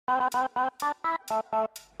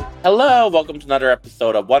Hello, welcome to another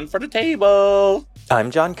episode of One for the Table.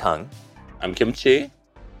 I'm John Kung. I'm Kimchi,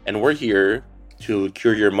 and we're here to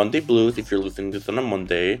cure your Monday blues if you're listening to this on a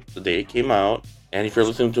Monday, the day it came out. And if you're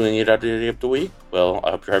listening to any other day of the week, well,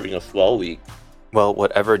 I hope you're having a swell week. Well,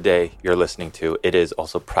 whatever day you're listening to, it is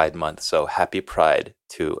also Pride Month, so happy Pride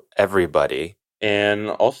to everybody. And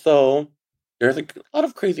also, there's a lot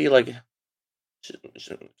of crazy, can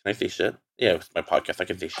I say shit? Yeah, it's my podcast, I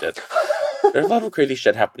can say shit. There's a lot of crazy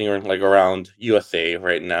shit happening around USA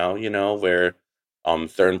right now, where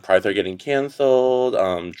certain prides are getting canceled,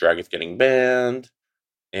 drag is getting banned,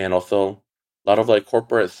 and also a lot of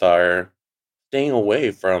corporates are staying away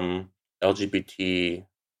from LGBT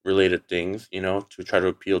related things, to try to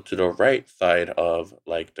appeal to the right side of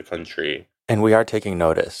the country. And we are taking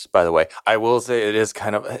notice, by the way. I will say it is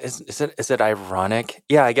kind of is it ironic?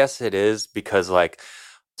 Yeah, I guess it is because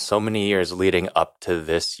so many years leading up to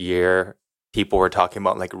this year, people were talking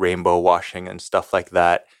about rainbow washing and stuff like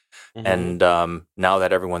that. Mm-hmm. And now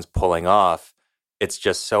that everyone's pulling off, it's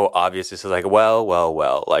just so obvious. It's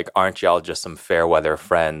well, aren't y'all just some fair weather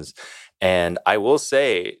friends? And I will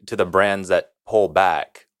say to the brands that pull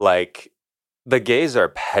back, the gays are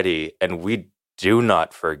petty, and we do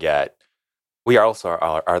not forget. We also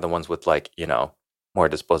are the ones with more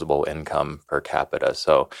disposable income per capita.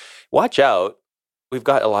 So watch out. We've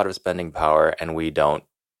got a lot of spending power, and we don't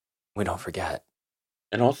forget.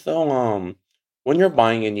 And also, when you're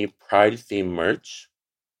buying any Pride themed merch,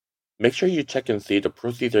 make sure you check and see the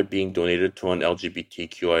proceeds are being donated to an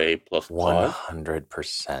LGBTQIA plus cause.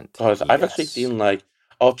 100%. Because I've actually seen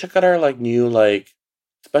check out our new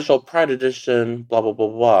special Pride edition, blah blah blah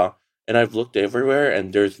blah. And I've looked everywhere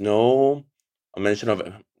and there's no mention of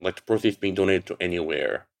the proceeds being donated to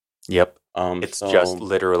anywhere. Yep. It's just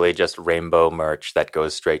literally just rainbow merch that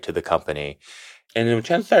goes straight to the company. And the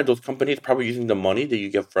chances are those companies are probably using the money that you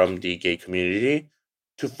get from the gay community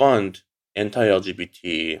to fund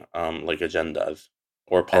anti-LGBT agendas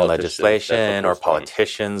or and legislation or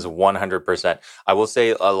politicians. 100%. I will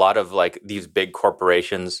say a lot of these big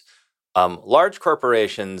corporations, large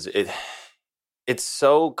corporations, it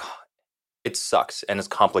sucks and it's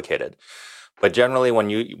complicated. But generally, when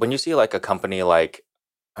you see a company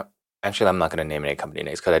actually, I'm not going to name any company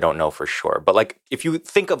names because I don't know for sure. But if you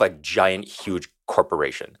think of a giant, huge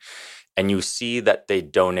corporation, and you see that they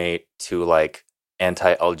donate to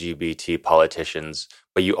anti-LGBT politicians,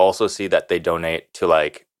 but you also see that they donate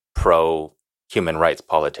to pro-human rights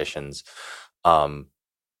politicians,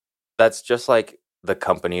 that's just the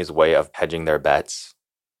company's way of hedging their bets.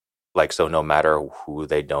 So no matter who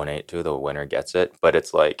they donate to, the winner gets it. But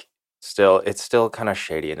it's still kind of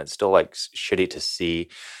shady, and it's still shitty to see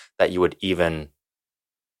that you would even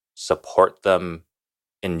support them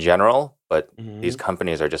in general, but these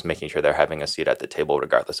companies are just making sure they're having a seat at the table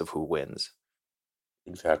regardless of who wins.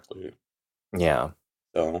 Exactly. Yeah.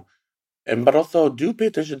 So, but also do pay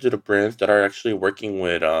attention to the brands that are actually working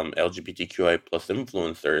with LGBTQI plus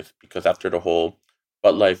influencers, because after the whole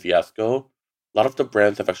Bud Light fiasco, a lot of the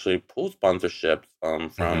brands have actually pulled sponsorships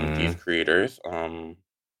from these creators.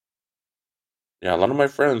 Yeah, a lot of my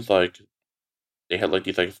friends they had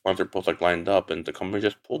these sponsored posts lined up, and the company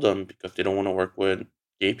just pulled them because they don't want to work with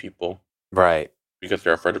gay people. Right. Because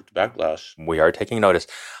they're afraid of the backlash. We are taking notice.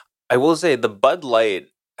 I will say the Bud Light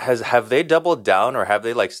have they doubled down, or have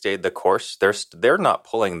they stayed the course? They're not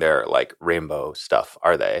pulling their rainbow stuff,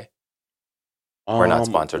 are they? We're not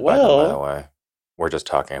sponsored by them, by the way. We're just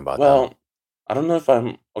talking about them. Well, I don't know if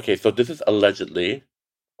I'm okay. So this is allegedly.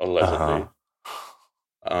 I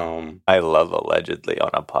love allegedly on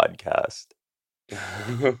a podcast.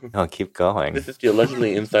 No, keep going. This is the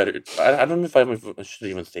allegedly insider. I don't know if I should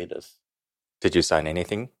even say this. Did you sign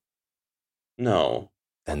anything? No.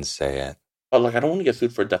 Then say it. But I don't want to get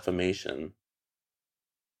sued for defamation.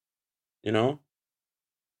 You know?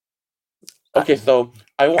 Okay, so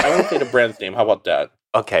I won't say the brand's name. How about that?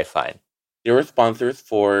 Okay, fine. They were sponsors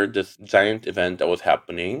for this giant event that was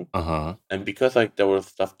happening. And because there was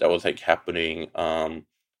stuff that was happening,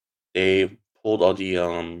 they pulled all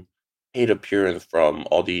the paid appearance from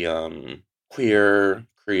all the queer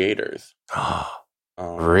creators.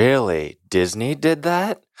 Really? Disney did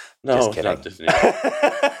that? No, just it's kidding. not Disney.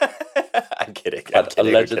 I'm kidding. But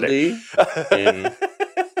allegedly,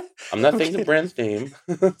 I'm not saying the brand's name.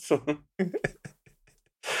 So.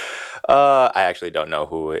 I actually don't know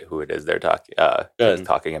who it is they're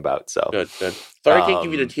talking about. So good. Sorry, I can't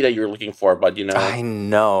give you the tea that you're looking for, but I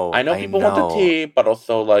know people want the tea, but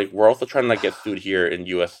also we're also trying to get sued here in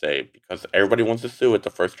USA because everybody wants to sue at the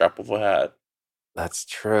first drop of a hat. That's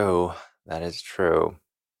true. That is true.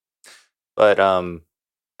 But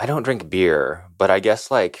I don't drink beer, but I guess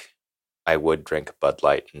like I would drink Bud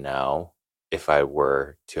Light now if I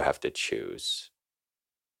were to have to choose.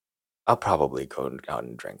 I'll probably go out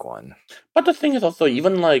and drink one. But the thing is also,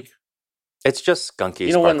 even like, It's just skunky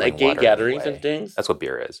when at sparkling gay water gatherings and anyway. things, That's what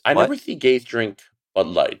beer is. I never What? see gays drink Bud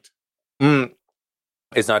Light. Mm,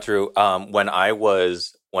 it's not true. When I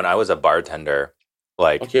was a bartender,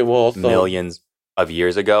 like Okay, well, also, millions of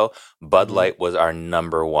years ago, Bud mhm. Light was our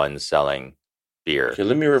number one selling beer. Okay,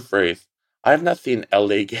 let me rephrase. I have not seen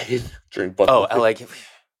LA gays drink Bud Oh, I Light. like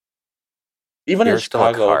Even in beer's still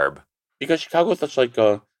a Chicago, carb. because Chicago is such like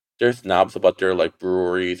they're snobs about their like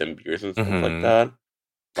breweries and beers and stuff like Hmm. that.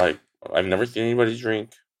 Like, I've never seen anybody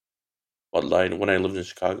drink Bud Light when I lived in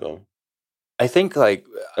Chicago. I think like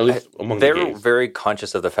At least among the they're gays. very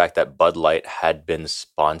conscious of the fact that Bud Light had been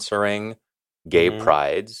sponsoring gay Mm-hmm.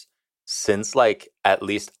 prides since like at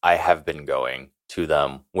least I have been going to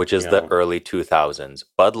them, which is the Yeah. early 2000s.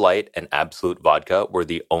 Bud Light and Absolute Vodka were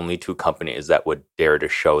the only two companies that would dare to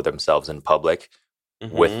show themselves in public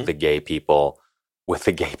with Mm-hmm. the gay people, with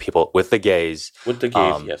the gays, With the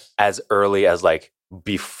gays, yes. as early as like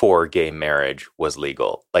before gay marriage was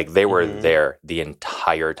legal. Like they were Mm-hmm. there the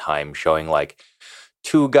entire time showing like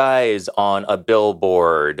two guys on a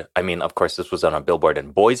billboard. I mean, of course, this was on a billboard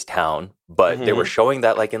in Boys Town, but they were Mm-hmm. showing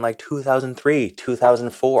that like in like 2003,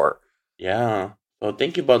 2004. Yeah. So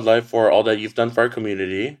thank you, Bud Light, for all that you've done for our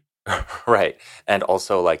community. Right. And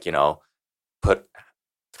also like, put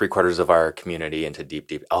three-quarters of our community into deep,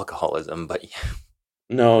 deep alcoholism. But yeah,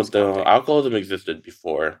 No, was the counting. alcoholism existed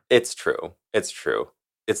before. It's true. It's true.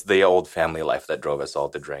 It's the old family life that drove us all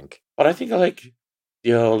to drink. But I think like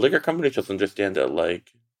liquor companies just understand that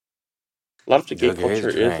like a lot of the gay The gays culture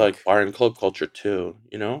is like drink. bar and club culture too,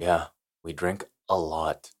 Yeah, we drink a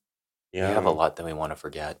lot. We have a Yeah. lot that we want to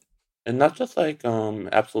forget. And not just like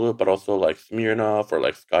Absolute, but also like Smirnoff or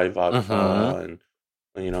like Sky Mm-hmm. Vodka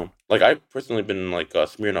like I've personally been in like a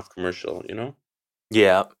Smirnoff commercial.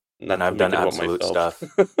 Yeah, and Not to I've make done it about absolute myself.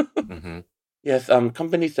 stuff. Mm-hmm. Yes,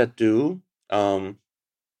 companies that do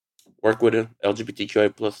work with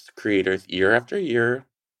LGBTQI plus creators year after year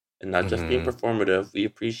and not just being Mm-hmm. performative. We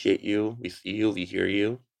appreciate you. We see you. We hear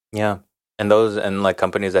you. Yeah, and like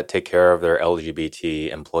companies that take care of their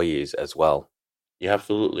LGBT employees as well. Yeah,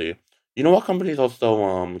 absolutely. You know what company's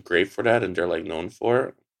also great for that and they're like known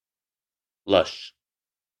for? Lush.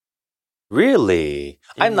 Really?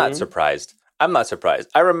 I'm not Mm-hmm. surprised. I'm not surprised.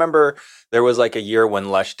 I remember there was like a year when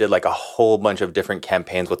Lush did like a whole bunch of different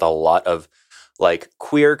campaigns with a lot of like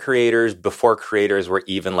queer creators before creators were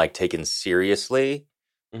even like taken seriously.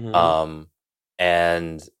 Mm-hmm. Um,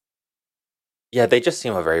 and yeah, they just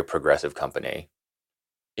seem a very progressive company.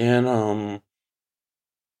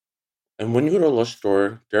 And when you go to a Lush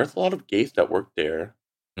store, there's a lot of gays that work there.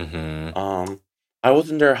 Mm-hmm. Um, I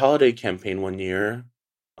was in their holiday campaign one year.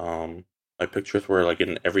 Um, my pictures were like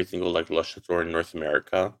in every single like Lush store in North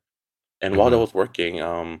America. And while I Mm-hmm. was working,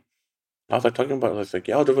 I was like talking about I was like,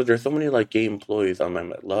 yeah, there's so many like gay employees on my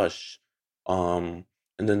at Lush. And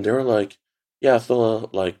then they were like, yeah, so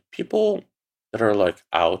like people that are like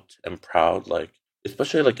out and proud, like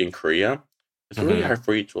especially like in Korea, it's really Mm-hmm. hard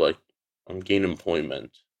for you to like gain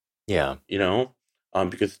employment, Yeah,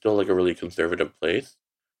 because it's still like a really conservative place.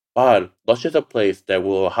 But Lush is a place that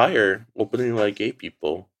will hire openly like gay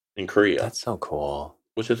people in Korea, that's so cool.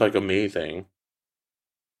 which is like amazing.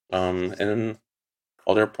 And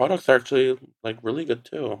all their products are actually like really good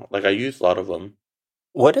too. Like I use a lot of them.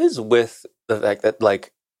 What is with the fact that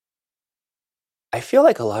like I feel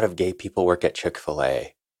like a lot of gay people work at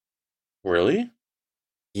Chick-fil-A? Really?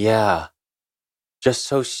 Yeah, just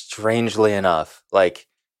so strangely enough. Like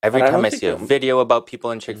But every I time don't I think see a video about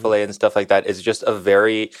people in mhm. Chick-fil-A and stuff like that, it's just a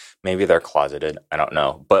very maybe they're closeted, I don't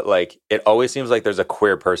know. But like it always seems like there's a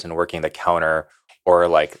queer person working the counter or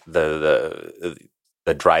like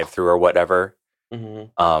the drive-through or whatever.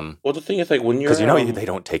 Mhm. Um, Well, the thing is like when because you're they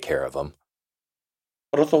don't take care of them.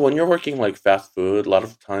 but also when you're working like fast food, a lot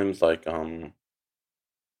of times like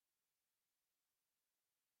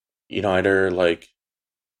either like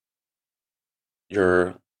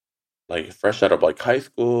you're like fresh out of like high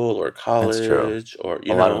school or That's true. college or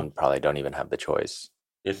A lot of them probably don't even have the choice.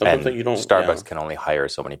 yeah, sometimes like And you don't yeah, Starbucks can only hire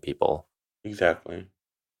so many people. exactly.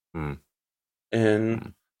 Hmm. And Hmm.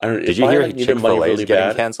 I don't Did if you I hear like needed money Chick-fil-A is really getting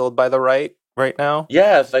bad. canceled by the right now?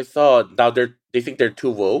 Yes, I saw now they think they're too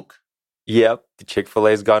woke. Yep, the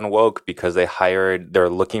Chick-fil-A's gone woke because they're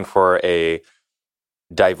looking for a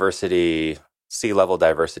diversity, C-level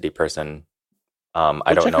diversity person. I Which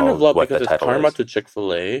I don't kind of know love what the because it's title karma is. to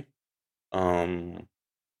Chick-fil-A. Um,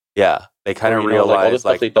 Yeah, they kind for of like all the realized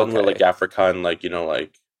stuff like, they've done with like okay, Africa and like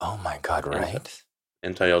oh my God, and right?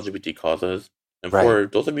 anti-LGBT causes. And Right. for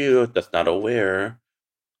those of you that's not aware,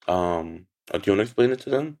 do you want to explain it to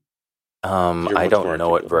them? You're I much more don't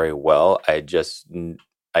know it articulate. very well. I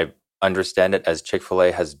understand it as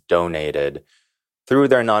Chick-fil-A has donated through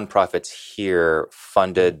their nonprofits here,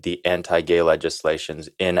 funded the anti-gay legislations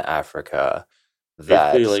in Africa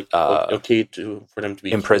Basically, that like okay for them to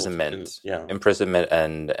be killed. And, yeah. imprisonment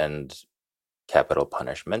and capital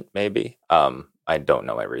punishment, maybe. I don't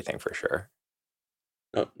know everything for sure.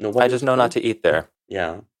 No, I what just is know not called? to eat there.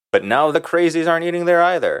 Yeah. But now the crazies aren't eating there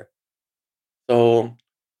either. So,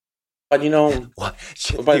 but What?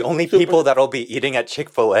 The but only people that'll be eating at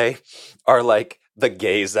Chick-fil-A are like the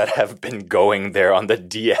gays that have been going there on the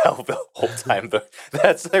DL the whole time.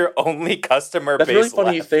 That's their only customer That's base really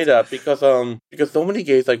funny you left. say that because so many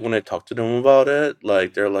gays, like when I talk to them about it,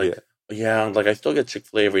 like they're like, yeah, like I still get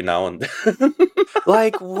Chick-fil-A every now and then.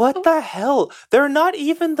 Like, what the hell? They're not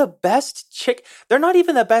even the best They're not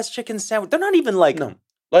even the best chicken sandwich. They're not even like No.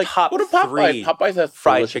 Like top go to Popeyes. 3 Popeyes has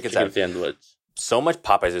fried delicious chicken chicken sandwich. So much.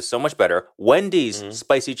 Popeyes is so much better. Wendy's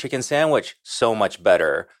spicy chicken sandwich, so much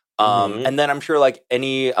better. And then I'm sure like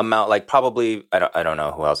any amount, like probably I don't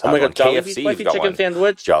know who else. Oh my god, KFC, spicy chicken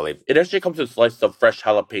sandwich. It actually comes with a slice of fresh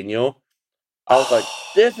jalapeno. I was like,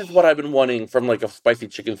 this is what I've been wanting from like a spicy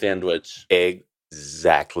chicken sandwich.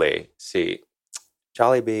 Exactly. See,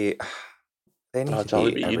 Jollibee, they need to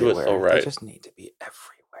Jollibee, be everywhere. You do it so right. They just need to be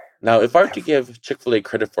everywhere. Now, if I were to give Chick-fil-A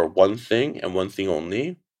credit for one thing and one thing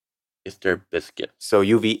only, it's their biscuit. So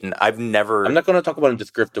you've eaten. I'm not going to talk about it in a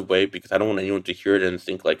descriptive way because I don't want anyone to hear it and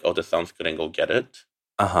think like, oh, this sounds good and go get it.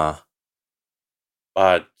 But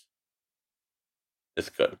it's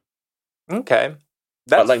good. Okay.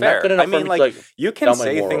 That's like, fair. Not good enough I mean, for me like, to, you can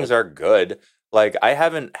say things are good. Like, I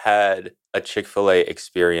haven't had a Chick-fil-A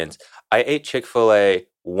experience. I ate Chick-fil-A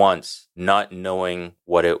once, not knowing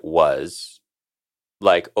what it was,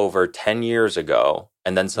 like over 10 years ago.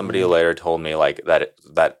 And then somebody later told me like that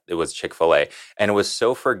it was Chick-fil-A. And it was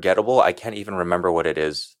so forgettable, I can't even remember what it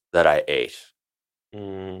is that I ate.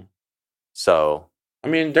 So, I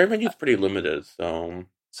mean, their menu's pretty limited, so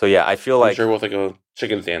yeah, I feel like I'm sure it was like a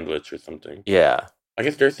chicken sandwich or something. Yeah. I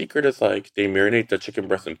guess their secret is like they marinate the chicken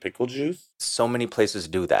breast in pickle juice. So many places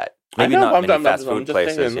do that. Maybe not many fast food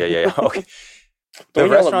places. Yeah. Okay. The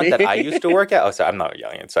restaurant that I used to work at. Oh, sorry, I'm not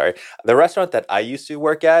yelling. Sorry. The restaurant that I used to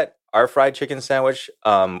work at, our fried chicken sandwich,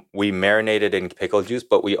 we marinated in pickle juice,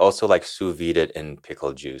 but we also like sous vide it in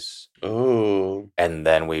pickle juice. Oh. And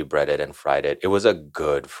then we breaded and fried it. It was a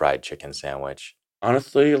good fried chicken sandwich.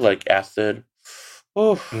 Honestly, like acid.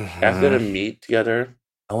 Acid and meat together.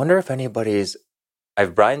 I wonder if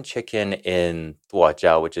I've brined chicken in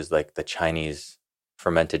tuajiao, which is like the Chinese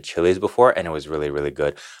fermented chilies before, and it was really, really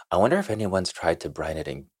good. I wonder if anyone's tried to brine it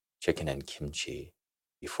in chicken and kimchi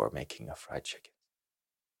before making a fried chicken.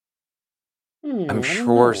 I'm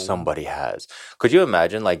sure somebody has. Could you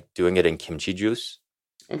imagine like doing it in kimchi juice?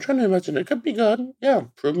 I'm trying to imagine. It could be good. Yeah,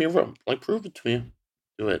 prove me wrong. Like, prove it to me.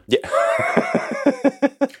 Do it. Yeah.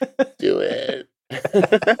 Do it.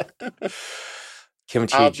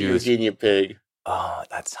 Kimchi juice. Guinea pig. Oh,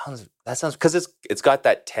 that sounds because it's got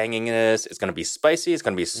that tanginess. It's going to be spicy. It's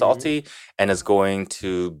going to be salty, and it's going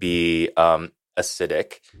to be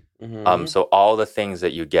acidic. So all the things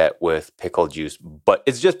that you get with pickle juice, but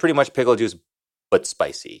it's just pretty much pickle juice, but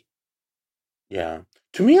spicy. Yeah,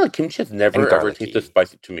 to me, like kimchi has never ever tasted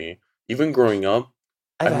spicy to me. Even growing up,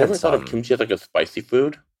 I've never thought of kimchi as like a spicy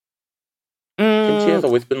food. Kimchi has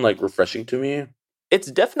always been like refreshing to me. It's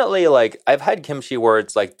definitely like I've had kimchi where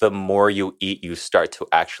it's like the more you eat, you start to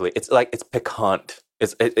actually. It's like it's piquant.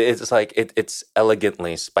 It's like it's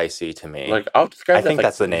elegantly spicy to me. Like I'll describe. I think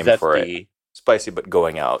that's the name for it. Spicy, but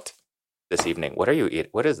going out this evening. What are you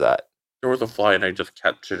eating? What is that? There was a fly, and I just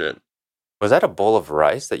captured it. Was that a bowl of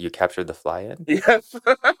rice that you captured the fly in? Yes.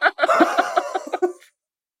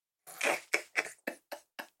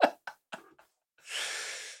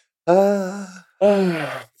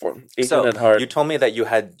 So you told me that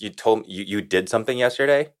you did something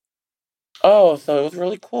yesterday. Oh, so it was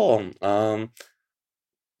really cool.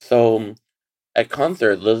 So at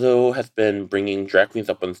concert, Lizzo has been bringing drag queens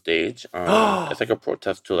up on stage. It's like a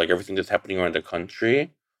protest to like everything that's happening around the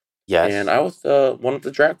country. Yes, and I was one of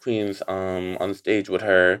the drag queens on stage with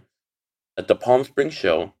her at the Palm Springs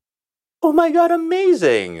show. Oh my god,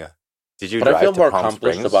 amazing! Did you drive to Palm Springs? But I feel more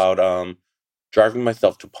accomplished about driving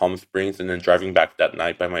myself to Palm Springs and then driving back that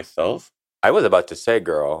night by myself. I was about to say,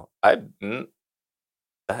 girl, that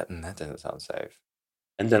doesn't sound safe.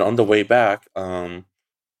 And then on the way back, I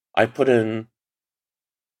put in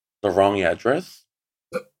the wrong address.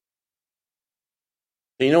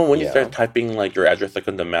 You know when you Yeah. start typing like your address like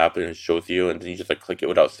on the map and it shows you, and then you just like click it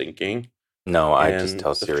without syncing. No, I just And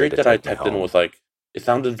tell the Siri street to that I take me typed in home. was like it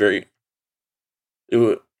sounded very it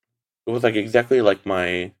was, it was like exactly like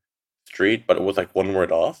my street, but it was like one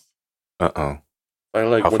word off. Uh-oh. I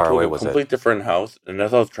like How went far to away a was it? complete different house, and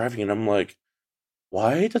as I was driving, and I'm like,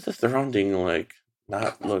 why does the surrounding like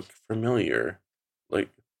not look familiar? Like,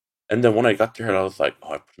 and then when I got there, I was like,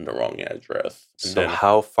 oh, I put in the wrong address. And So then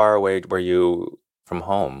how far away were you from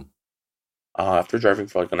home? after driving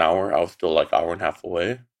for like an hour, I was still like hour and a half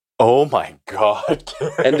away. Oh my God.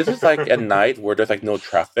 And this is like at night where there's like no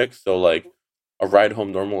traffic, so like a ride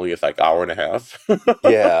home normally is like hour and a half.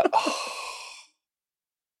 Yeah.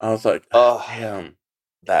 I was like, ah, Oh, damn.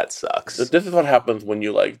 that sucks. This is what happens when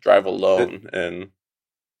you like drive Th- alone, and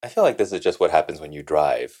I feel like this is just what happens when you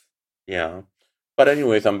drive. yeah. But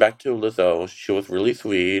anyways, I'm back to Lizzo. She was really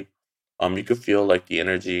sweet. You could feel like the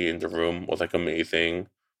energy in the room was like amazing.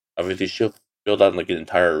 Obviously, she filled out like an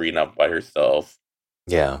entire arena by herself.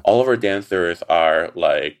 Yeah. All of her dancers are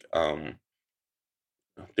like,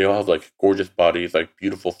 they all have like gorgeous bodies, like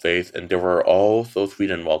beautiful face, and they were all so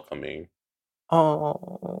sweet and welcoming.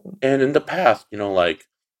 Oh. And in the past, like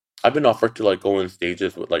I've been offered to like go on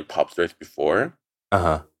stages with like pop stars before,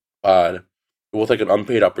 Uh-huh. but it was like an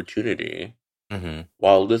unpaid opportunity. Mm-hmm.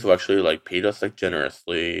 While Lizzo actually like paid us like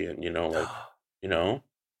generously, and like you know.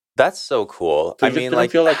 That's so cool. So I you just mean, didn't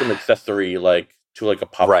like, feel like an accessory, like to like a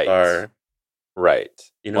pop right, star, right,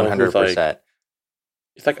 who's like, 100%.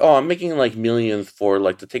 it's like, oh, I'm making like millions for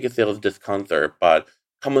like the ticket sales of this concert, but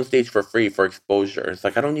come on stage for free for exposure. It's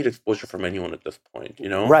like I don't need exposure from anyone at this point.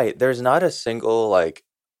 Right. There's not a single, like,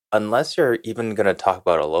 unless you're even going to talk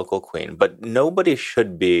about a local queen, but nobody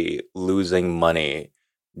should be losing money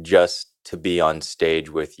just to be on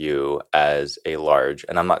stage with you as a large,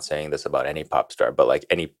 and I'm not saying this about any pop star, but like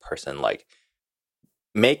any person, like,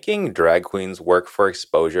 making drag queens work for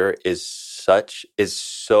exposure is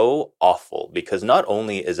so awful because not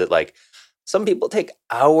only is it like some people take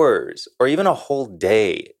hours or even a whole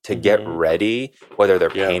day to get Hmm. ready, whether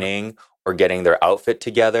they're Yeah, painting or getting their outfit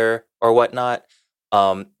together or whatnot.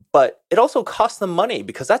 But it also costs them money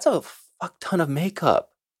because that's a fuck ton of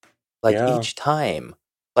makeup, like yeah. each time.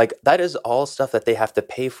 Like that is all stuff that they have to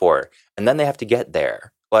pay for, and then they have to get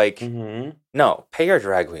there. Like, Hmm. no, pay your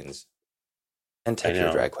drag queens and I tip your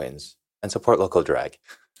know, drag queens and support local drag.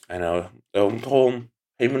 I know. The whole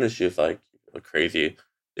payment issue is like crazy,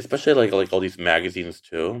 especially like all these magazines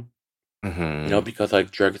too. Mm-hmm. Because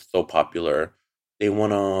like drag is so popular, they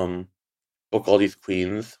want to book all these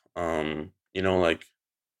queens, like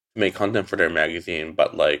to make content for their magazine,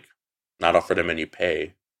 but like not offer them any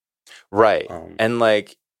pay. Right. Um, And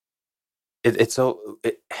like it's so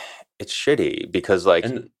it's shitty because like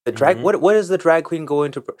and the drag mhm, what is the drag queen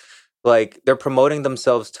going to like they're promoting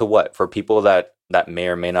themselves to what for people that may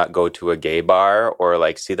or may not go to a gay bar or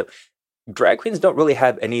like see them. Drag queens don't really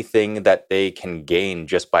have anything that they can gain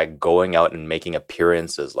just by going out and making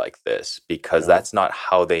appearances like this because no, that's not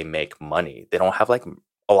how they make money. They don't have like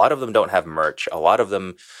a lot of them don't have merch. A lot of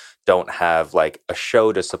them don't have like a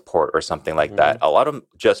show to support or something like that. mhm. A lot of them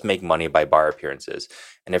just make money by bar appearances.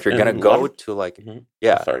 And if you're And gonna a lot go of to like, mhm. Oh,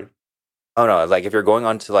 yeah, sorry, oh no, like if you're going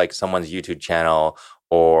on to like someone's YouTube channel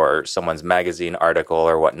or someone's magazine article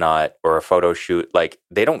or whatnot or a photo shoot, like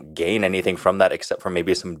they don't gain anything from that except for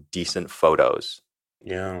maybe some decent photos.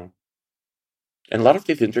 yeah, and a lot of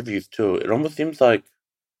these interviews too. It almost seems like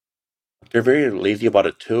they're very lazy about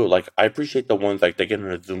it too. Like I appreciate the ones like they get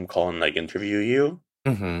in a Zoom call and like interview you,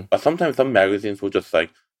 Mm-hmm. but sometimes some magazines will just like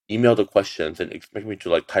email the questions and expect me to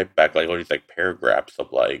like type back like all these like paragraphs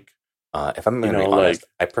of like If I'm going to be honest,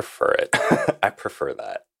 like I prefer it. I prefer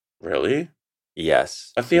that. really.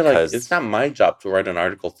 Yes, I feel like it's because not my job to write an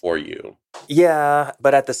article for you. yeah,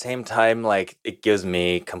 but at the same time, like it gives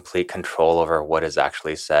me complete control over what is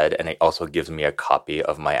actually said, and it also gives me a copy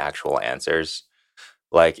of my actual answers.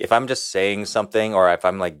 Like if I'm just saying something, or if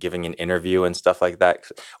I'm like giving an interview and stuff like that,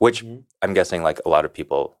 which Hmm. I'm guessing like a lot of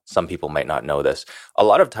people, some people might not know this. A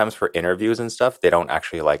lot of times for interviews and stuff, they don't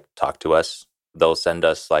actually like talk to us. They'll send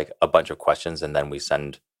us like a bunch of questions, and then we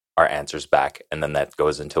send our answers back, and then that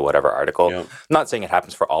goes into whatever article. Yeah. I'm not saying it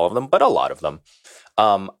happens for all of them, but a lot of them.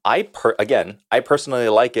 I personally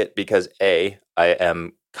like it because I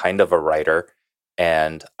am kind of a writer,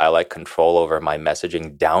 and I like control over my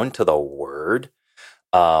messaging down to the word.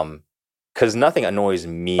 Because nothing annoys I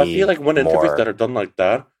feel me like when interviews that more. are done like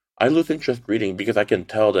that, I lose interest reading because I can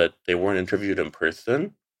tell that they weren't interviewed in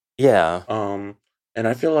person. Yeah. Um, and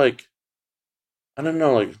I feel like I don't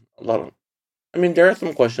know, like a lot of. I mean, there are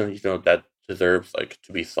some questions that deserves like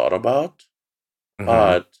to be thought about, Hmm.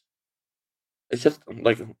 but It's just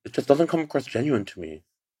like it just doesn't come across genuine to me.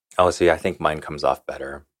 Oh, see, I think mine comes off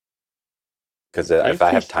better because I if I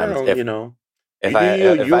see have time, Cheryl, you know. if Maybe I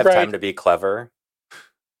if I you have time write to be clever, you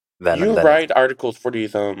then it's write articles for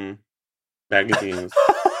these magazines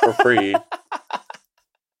for free,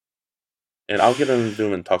 and I'll get on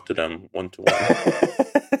Zoom and talk to them one to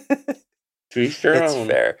one. To each their it's own.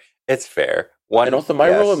 fair. It's fair. And One, also, my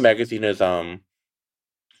role in yes. magazine is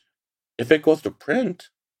if it goes to print,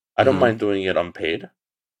 I don't Mm-hmm. mind doing it unpaid.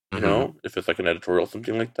 You Mm-hmm. know, if it's like an editorial,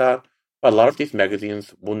 something like that. But a lot of these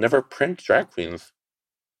magazines will never print drag queens.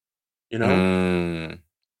 You know, Mm.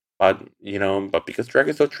 but because drag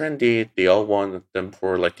is so trendy, they all want them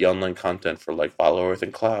for like the online content for like followers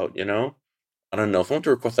and clout. You know, I don't know. Some of the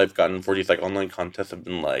requests I've gotten for these like online contests have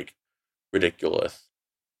been like ridiculous.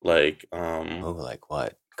 Like Oh, like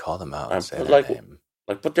what? Call them out. I Say put their name.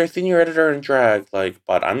 like put their senior editor in drag, like,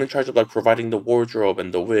 but I'm in charge of like providing the wardrobe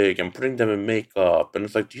and the wig and putting them in makeup, and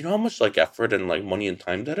it's like, do you know how much like effort and like money and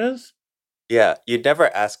time that is? Yeah, you'd never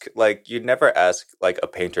ask like a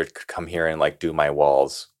painter to come here and like do my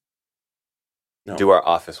walls, do No. our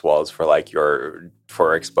office walls for like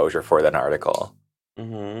for exposure for an article.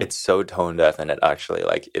 Mm-hmm. It's so tone deaf, and it actually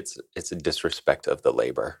like it's a disrespect of the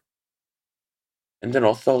labor. And then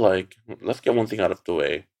also like, let's get one thing out of the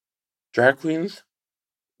way. Drag queens,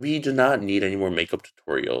 we do not need any more makeup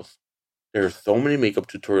tutorials. There are so many makeup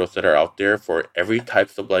tutorials that are out there for every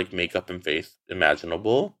types of like makeup and face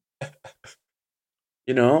imaginable.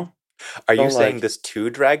 You know, Are so you saying like, this to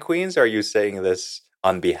drag queens, or are you saying this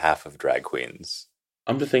on behalf of drag queens?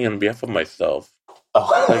 I'm just saying on behalf of myself.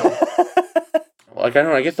 Like, Oh. like I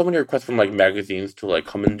don't know. I get so many requests from like magazines to like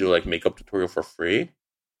come and do like makeup tutorial for free,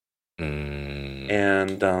 Mm,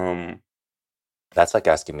 and that's like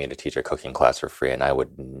asking me to teach a cooking class for free, and I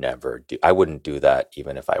wouldn't do that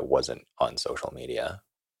even if I wasn't on social media.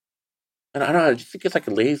 and I don't know. I just think it's like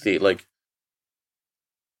lazy. Like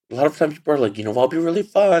a lot of times people are like, you know, what'll be really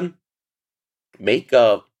fun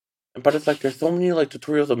makeup, but it's like there's so many like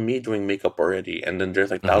tutorials of me doing makeup already, and then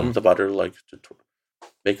there's like Hmm. thousands of other like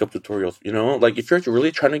makeup tutorials. You know, like if you're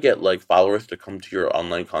really trying to get like followers to come to your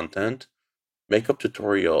online content, makeup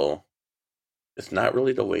tutorial is not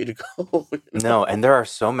really the way to go. You No, know. and there are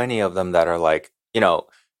so many of them that are like,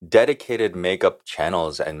 dedicated makeup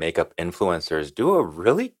channels and makeup influencers do a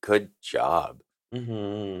really good job.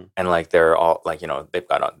 Mm-hmm. And like they're all like,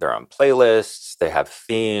 they're on playlists, they have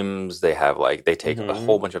themes, they have like they take a Mm-hmm.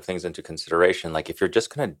 whole bunch of things into consideration. Like if you're just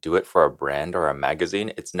gonna do it for a brand or a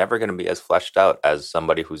magazine, it's never gonna be as fleshed out as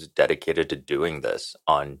somebody who's dedicated to doing this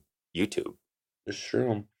on YouTube. It's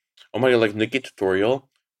true. Oh my god, like Nikki Tutorial.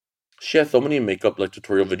 She has so many makeup like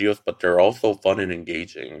tutorial videos, but they're also fun and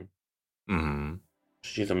engaging. Hmm.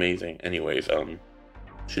 She's amazing. Anyways,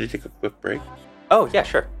 should we take a quick break? Oh yeah,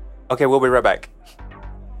 sure. Okay, we'll be right back.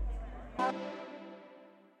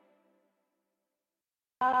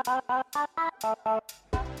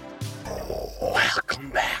 Welcome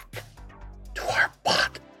back to our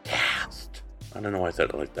podcast. I don't know why I said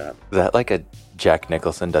it like that. Is that like a Jack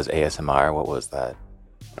Nicholson does ASMR? What was that?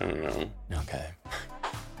 I don't know. Okay.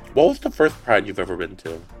 What was the first Pride you've ever been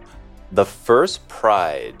to? The first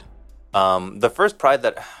Pride,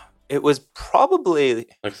 that it was probably,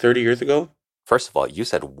 Like 30 years ago? first of all, you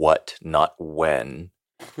said what, not when.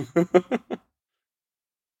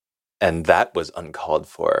 And that was uncalled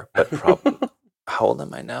for, but probably, how old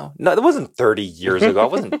am I now? No, it wasn't 30 years ago. I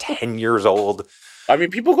wasn't 10 years old. I mean,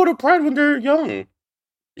 people go to Pride when they're young.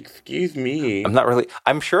 Excuse me.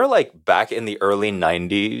 I'm sure like back in the early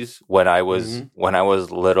 90s when I was, Mm-hmm. when I was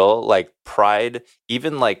little, like Pride,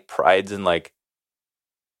 even like Prides in like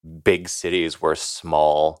big cities were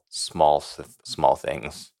small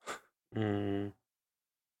things. Mm.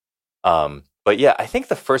 But yeah, I think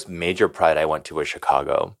the first major Pride I went to was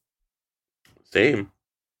Chicago. Same.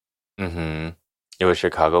 Mm-hmm. It was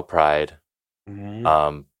Chicago Pride.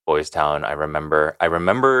 Mm-hmm. Boys Town. I remember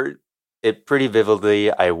it pretty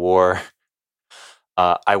vividly. I went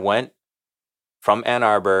from Ann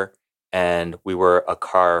Arbor, and we were a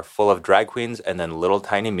car full of drag queens and then little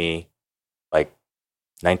tiny me, like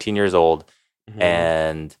 19 years old, Mm-hmm.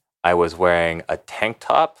 and I was wearing a tank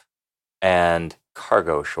top and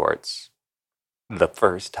cargo shorts the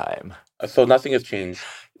first time. So nothing has changed.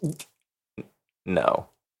 No.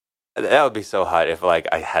 That would be so hot if like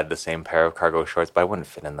I had the same pair of cargo shorts, but I wouldn't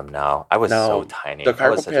fit in them now. I was so Now, the tiny. I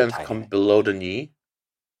cargo was such a pants tiny come man. below the knee.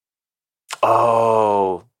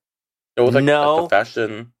 Oh It was like the no.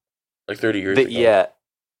 fashion like 30 years ago. Yeah.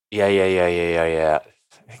 Yeah. Yeah,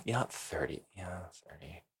 not 30. Yeah,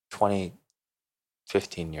 30. 20,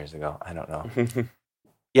 15 years ago. I don't know.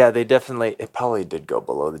 Yeah, it probably did go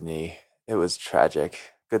below the knee. It was tragic.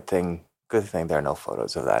 Good thing there are no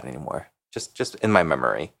photos of that anymore. Just in my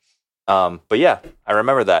memory. But yeah, I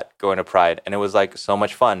remember that going to Pride, and it was like so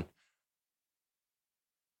much fun.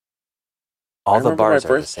 I All the remember my bars are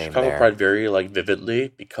the first same Chicago there. Pride very like vividly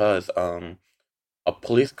because a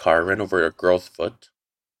police car ran over a girl's foot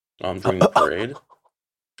during the parade.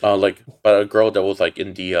 But a girl that was like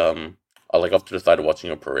in the like off to the side watching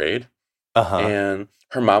a parade, Uh-huh. and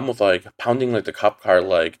her mom was like pounding like the cop car,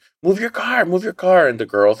 like move your car, and the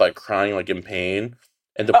girl's like crying like in pain,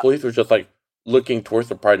 and the Uh, police were just like looking towards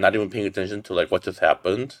the pride, not even paying attention to like what just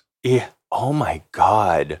happened. yeah. Oh my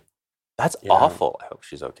God. That's Yeah, awful. I hope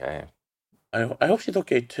she's okay. I hope she's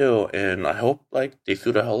okay too, and I hope like they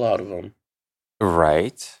sue the hell out of him.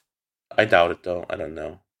 Right? I doubt it though. I don't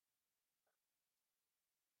know.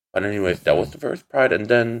 But anyways, that was Hmm. the first Pride, and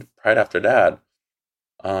then Pride after that,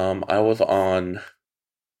 I was on.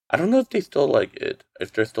 I don't know if they still like it,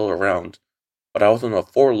 if they're still around, but I was on a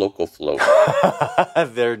Four Local float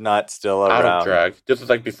They're not still out of around. drag. This was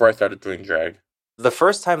like before I started doing drag. The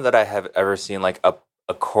first time that I have ever seen like a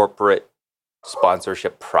corporate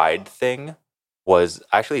sponsorship pride thing was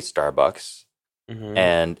actually Starbucks. Mm-hmm.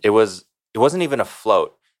 And it wasn't even a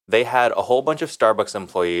float. They had a whole bunch of Starbucks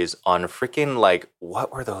employees on freaking like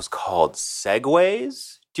what were those called?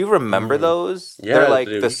 Segways? Do you remember Mm. those? They're Yeah, like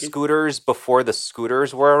dude, the scooters before the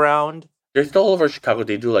scooters were around. they're still all over Chicago.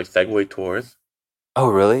 They do like Segway tours. Oh,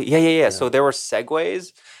 really? Yeah, yeah, yeah. Yeah. So there were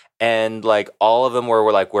Segways, and like all of them were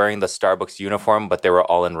like wearing the Starbucks uniform, but they were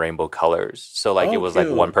all in rainbow colors. So like it Oh, was like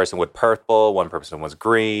one cute. person with purple, one person was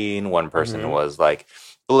green, one person Mm-hmm. was like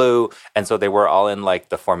blue, and so they were all in like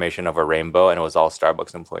the formation of a rainbow, and it was all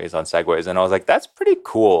Starbucks employees on Segways, and I was like, that's pretty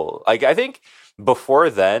cool. Like I think before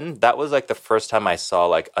then, that was like the first time I saw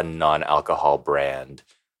like a non-alcohol brand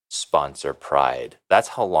sponsor Pride. That's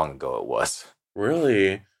how long ago it was.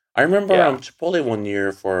 Really? I remember Yeah. Chipotle one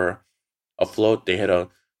year for a float. They had a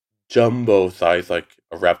jumbo size like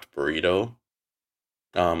a wrapped burrito.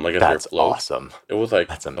 Like as their That's float. awesome. It was like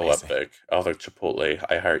That's so amazing. epic. I was like Chipotle,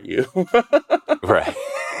 I heart you. Right.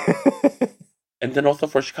 And then also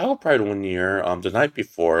for Chicago Pride one year, the night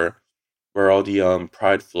before, where all the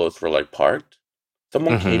Pride floats were like parked,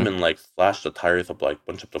 someone came Hmm. and like slashed the tires of like a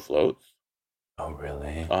bunch of the floats. Oh,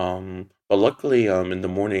 really? But luckily, in the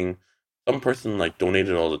morning, some person like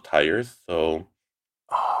donated all the tires, so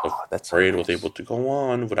the Oh, that's so parade was able nice. to go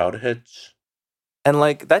on without a hitch. And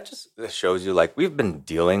like that just shows you like we've been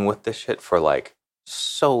dealing with this shit for like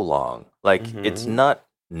so long. Like it's Mm-hmm. not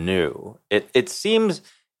new. It seems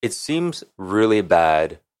really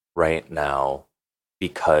bad right now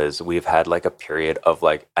because we've had like a period of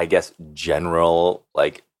like I guess general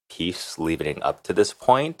like peace leading up to this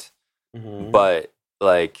point. Mm-hmm. But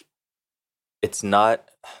like it's not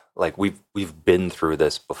like we've been through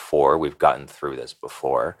this before, we've gotten through this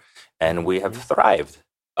before, and we have Mm-hmm. thrived.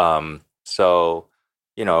 So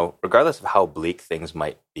you know, regardless of how bleak things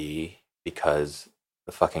might be, because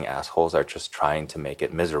the fucking assholes are just trying to make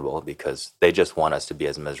it miserable because they just want us to be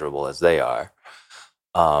as miserable as they are.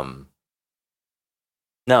 Um,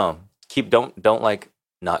 no, keep don't like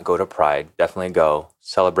not go to Pride. Definitely go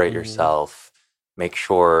celebrate Mm-hmm. yourself. Make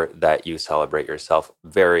sure that you celebrate yourself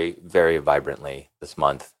very, very vibrantly this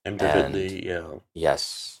month. And And vividly, yeah.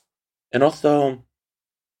 yes, And also,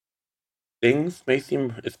 things may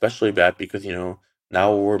seem especially bad because,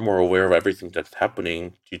 now we're more aware of everything that's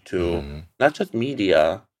happening due to hmm not just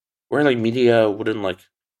media, where like media wouldn't like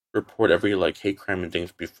report every like hate crime and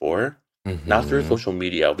things before. Now through hmm social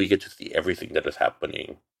media, we get to see everything that is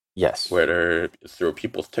happening, yes, whether it's through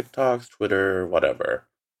people's TikToks, Twitter, whatever.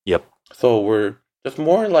 yep. So we're just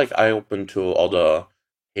more like eye open to all the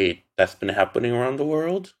hate that's been happening around the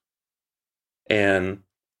world, and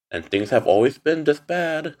and things have always been this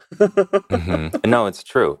bad. No, it's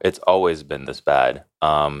true. It's always been this bad.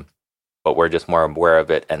 But we're just more aware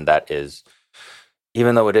of it, and that is,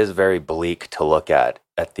 even though it is very bleak to look at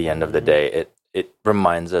the end of the Hmm. day, it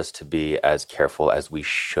reminds us to be as careful as we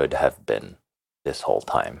should have been this whole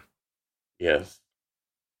time. Yes,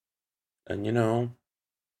 and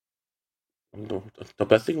the, the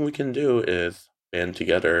best thing we can do is band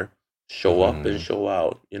together, show up and Hmm show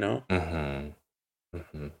out. hmm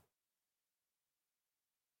hmm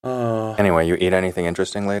Uh, Anyway, you eat anything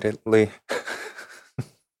interesting lately?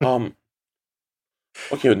 um,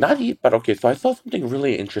 okay, not eat, but okay. So I saw something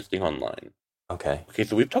really interesting online. Okay. Okay,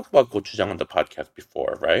 so we've talked about gochujang on the podcast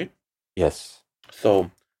before, right? Yes.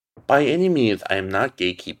 So by any means, I am not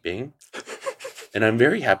gatekeeping, and I'm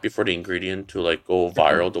very happy for the ingredient to like go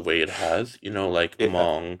viral the way it has. Like Yeah.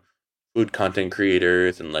 among food content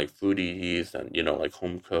creators and like foodies and like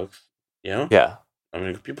home cooks. You know, Yeah. I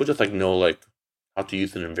mean, people just like know like how to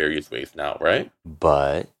use it in various ways now, right?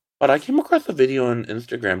 But But I came across a video on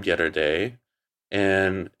Instagram the other day,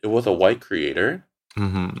 and it was a white creator.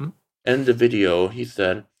 mm-hmm. In the video, he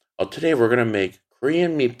said, "Oh, today we're gonna make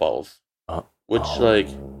Korean meatballs," which like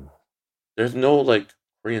Oh. there's no like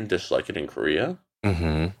Korean dish like it in Korea.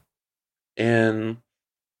 Mm-hmm. And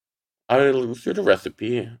I looked through the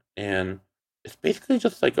recipe, and it's basically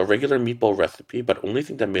just like a regular meatball recipe, but only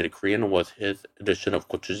thing that made it Korean was his addition of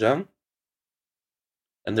gochujang.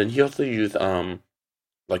 And then he also used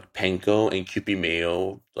like panko and kewpie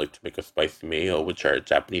mayo like to make a spicy mayo, which are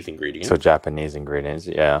Japanese So ingredients. Japanese ingredients,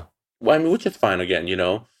 yeah. Well, I mean, which is fine again, you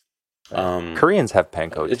know. Koreans have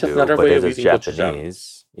panko It's just too, another but way it of is using gochujang.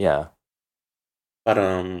 Japanese. Yeah. But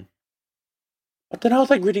but then I was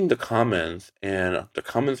like reading the comments, and the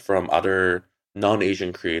comments from other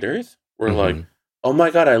non-Asian creators were like, Mm-hmm. "Oh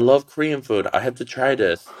my god, I love Korean food. I have to try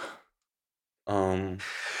this." Um,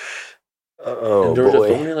 and Oh there were just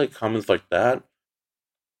so boy. many like comments like that,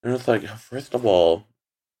 and it's like, first of all,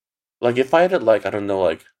 like if I added like I don't know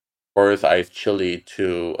like Boris iced chili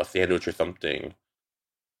to a sandwich or something,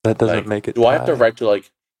 That doesn't like make it do I have the Thai. right to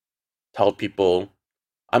like tell people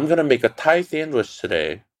I'm gonna make a Thai sandwich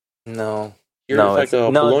today? No. Here's No, like it's a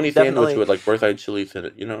no, bologna sandwich definitely with like Boris iced chilies in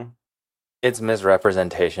it, you know? it's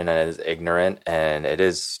misrepresentation and it is ignorant and it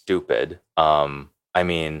is stupid. I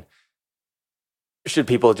mean, should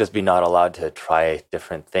people just be not allowed to try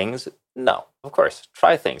different things? No, of course.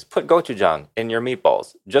 Try things. Put gochujang in your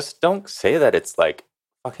meatballs. Just don't say that it's like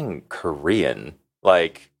fucking Korean.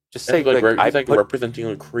 Like, just And say like I he's like put representing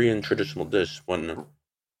a Korean traditional dish when he's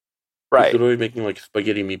right, literally making like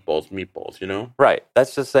spaghetti meatballs, you know? right.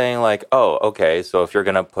 That's just saying like, oh, okay. So if you're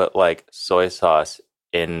gonna put like soy sauce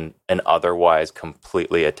in an otherwise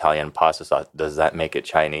completely Italian pasta sauce, does that make it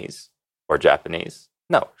Chinese or Japanese?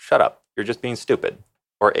 No, shut up. You're just being stupid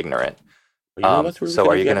or ignorant. But you know what's really So are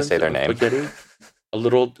gonna you get gonna say into their the name? spaghetti? A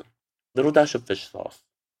little dash of fish sauce.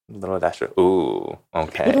 Little dash of ooh,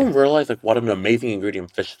 People don't okay. realize like what an amazing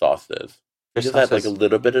ingredient fish sauce is. You Fish just add sauce like a is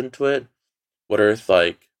little bit into it, whether it's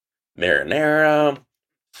like marinara,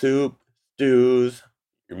 soup, stews,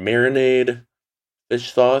 your marinade,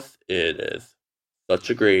 fish sauce, it is such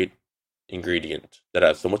a great ingredient that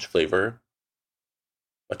has so much flavor.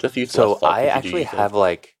 But just use less so salt I if you do actually use it. have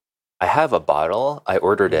like I have a bottle. I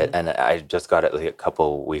ordered it Mm-hmm. and I just got it like a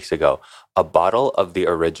couple weeks ago. A bottle of the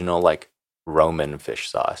original like Roman fish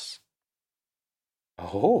sauce.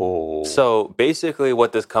 Oh. So basically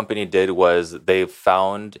what this company did was they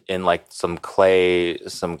found in like some clay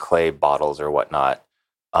bottles or whatnot,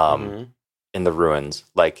 um, Mm-hmm. in the ruins,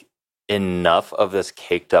 like enough of this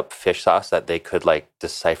caked up fish sauce that they could like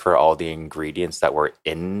decipher all the ingredients that were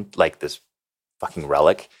in like this fucking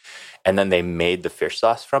relic. And then they made the fish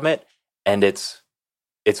sauce from it. And it's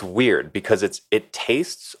weird because it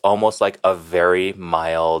tastes almost like a very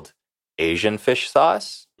mild Asian fish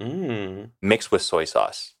sauce Mm. mixed with soy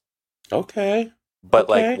sauce. Okay. But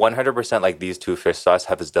like Okay. 100% like these two fish sauce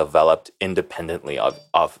have developed independently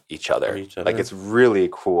of each Of other. each Like other. it's really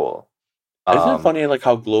cool. Isn't it Um funny like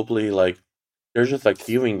how globally like there's just like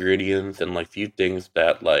few ingredients and like few things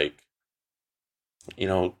that like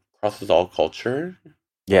crosses all culture.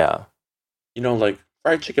 yeah. Like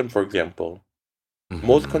fried chicken, for example.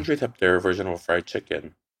 Most Mhm. countries have their version of fried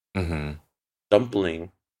chicken. Mhm.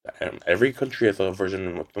 Dumpling. Every country has a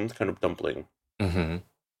version of some kind of dumpling. Mhm.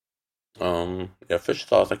 Yeah, fish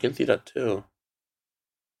sauce. I can see that too.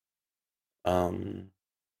 Um,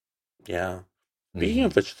 yeah. Speaking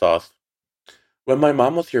of Mhm. fish sauce, when my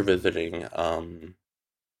mom was here visiting,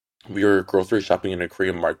 we were grocery shopping in a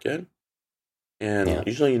Korean market, and Yeah.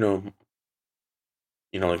 usually, like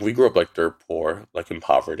we grew up like dirt poor, like in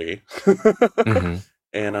poverty, Mhm.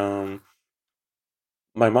 and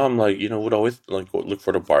my mom like would always like go look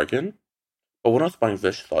for the bargain. But when I was buying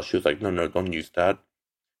fish sauce, she was like, "No, no, don't use that."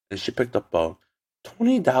 And she picked up a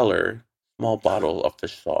 $20 small bottle of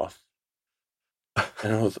fish sauce,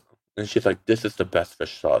 and and she's like, "This is the best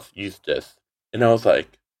fish sauce. Use this." And I was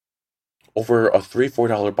like, over a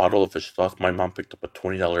 $3-4 bottle of fish sauce, my mom picked up a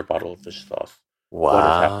 $20 bottle of fish sauce. What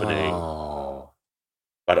is happening? Wow.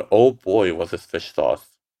 But oh boy, was this fish sauce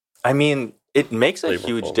I mean, it makes a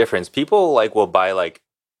huge flavorful. difference. People like will buy like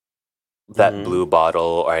that Mm-hmm. blue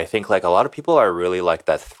bottle, or I think like a lot of people are really like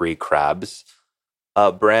that Three Crabs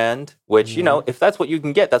brand, which, you Mm-hmm. know, if that's what you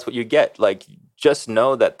can get, that's what you get. Like, just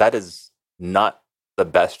know that that is not the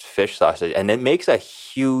best fish sausage. And it makes a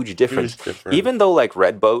huge difference. Huge difference. Even though, like,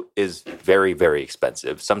 Red Boat is very, very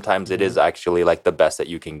expensive, sometimes it Mm-hmm. is actually like the best that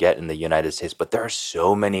you can get in the United States. But there are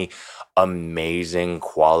so many amazing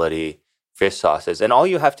quality fish sauces. And all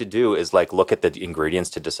you have to do is like look at the ingredients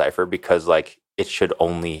to decipher, because like it should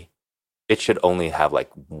only have like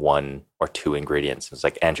one or two ingredients. It's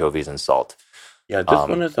like anchovies and salt. Yeah, this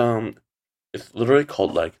one is it's literally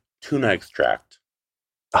called like tuna extract.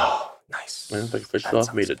 Oh, nice. And it's like fish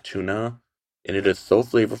sauce made of tuna, and it is so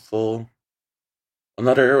flavorful.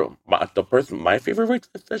 My favorite way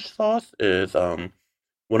to fish sauce is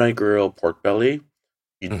when I grill pork belly,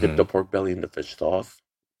 you dip the pork belly in the fish sauce.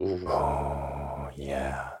 Ooh. Oh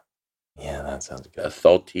yeah, that sounds good. A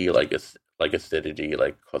salty like acidity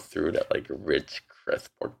like goes through that like rich crisp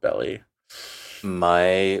pork belly.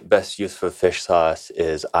 My best use for fish sauce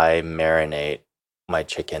is I marinate my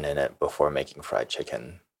chicken in it before making fried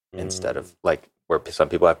chicken, instead of like where some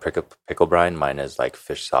people have pickle brine. Mine is like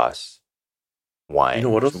fish sauce, wine. You know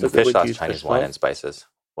what else is a good Fish way to sauce, use Chinese fish wine, sauce? and spices.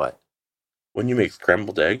 What? When you make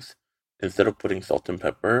scrambled eggs, instead of putting salt and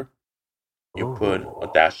pepper, you put a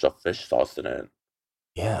dash of fish sauce in it.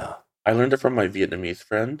 Yeah. I learned it from my Vietnamese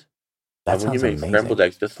friend. That When you sounds make amazing. scrambled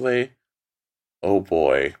eggs this way, oh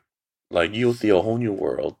boy. Like you'll see a whole new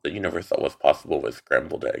world that you never thought was possible with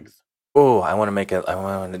scrambled eggs. Oh, I want to make it. I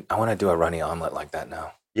want to do a runny omelet like that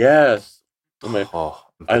now. Yes.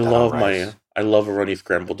 I love a runny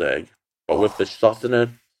scrambled egg. But with fish sauce in it,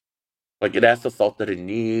 like it has the salt that it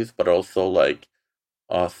needs, but also like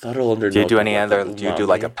subtle undernotes. Do you do any of, like, other? Do you do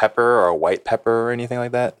like a pepper or a white pepper or anything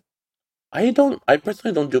like that? I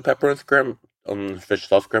personally don't do pepper in fish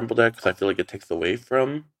sauce scrambled egg because I feel like it takes away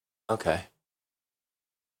from. Okay.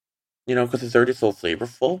 Because it's already so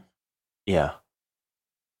flavorful. Yeah.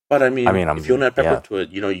 But I mean if you don't add pepper to it,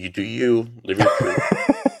 you do you, live your truth.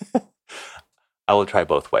 I will try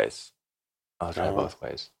both ways. I'll try both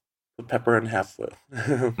ways. Put pepper in halfway.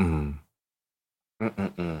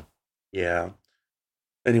 Yeah.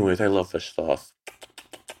 Anyways, I love fish sauce.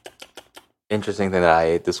 Interesting thing that I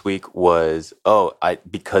ate this week was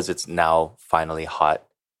because it's now finally hot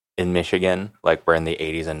in Michigan, like we're in the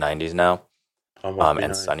 80s and 90s now,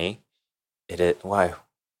 and sunny. Why?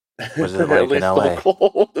 Was it like in LA? So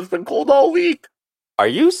cold. It's been cold all week. Are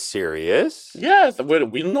you serious? Yes, we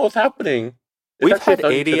don't know what's happening. We've had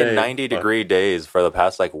 80 and 90 degree days for the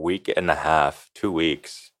past like week and a half, 2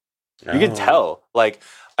 weeks. You can tell. Like,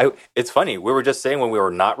 it's funny. We were just saying when we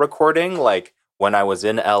were not recording, like when I was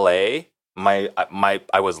in LA,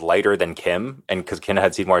 I was lighter than Kim, and because Kim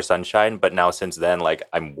had seen more sunshine, but now since then, like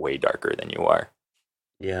I'm way darker than you are.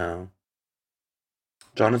 Yeah.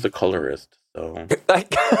 John is a colorist, so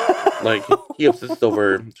like he obsesses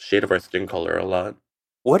over the shade of our skin color a lot.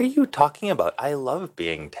 What are you talking about? I love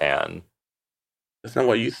being tan. That's not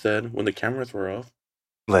what you said when the cameras were off.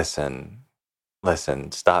 Listen,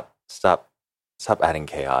 stop adding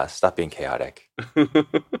chaos. Stop being chaotic.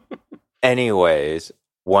 Anyways,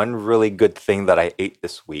 one really good thing that I ate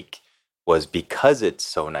this week was, because it's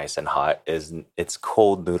so nice and hot, is it's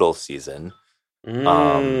cold noodle season.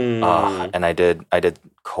 And I did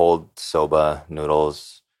cold soba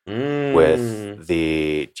noodles with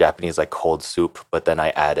the Japanese like cold soup, but then I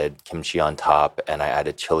added kimchi on top and I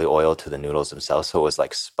added chili oil to the noodles themselves, so it was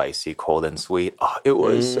like spicy, cold, and sweet. Oh, it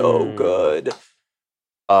was so good.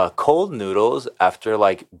 Cold noodles after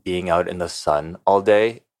like being out in the sun all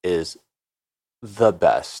day is the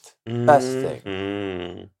best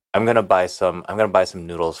thing. I'm gonna buy some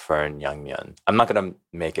noodles for Naengmyeon. I'm not gonna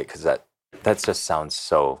make it because that just sounds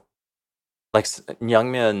so like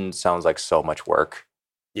Naengmyeon sounds like so much work.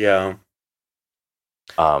 Yeah.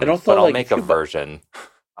 And also, but I'll make a version.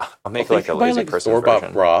 I'll make like a lazy person store-bought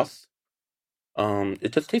version. broth.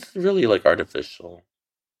 It just tastes really like artificial.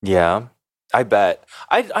 Yeah, I bet.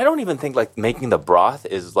 I don't even think like making the broth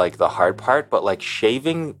is like the hard part, but like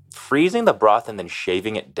freezing the broth and then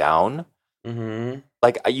shaving it down.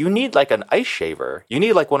 Like you need like an ice shaver. You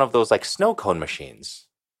need like one of those like snow cone machines.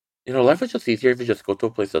 Life is just easier if you just go to a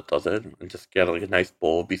place that does it and just get like a nice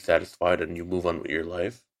bowl, be satisfied, and you move on with your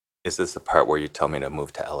life. Is this the part where you tell me to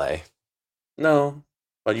move to LA? No,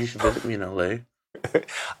 but you should visit me in LA.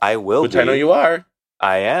 I will. Which I know you are.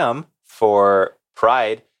 I am, for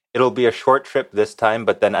Pride. It'll be a short trip this time,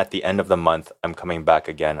 but then at the end of the month, I'm coming back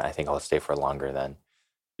again. I think I'll stay for longer then,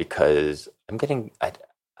 because I'm getting.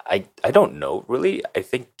 I don't know really. I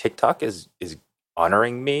think TikTok is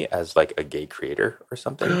honoring me as like a gay creator or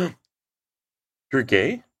something. You're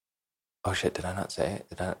gay? Oh shit! Did I not say it?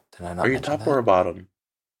 Did I not? Are you top or a bottom?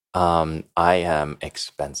 I am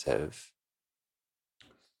expensive.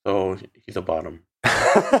 So he's a bottom.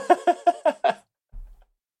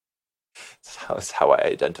 That's how I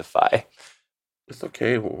identify. It's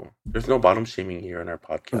okay. There's no bottom shaming here in our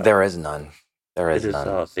podcast. There is none. There is none.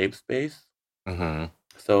 It is a safe space.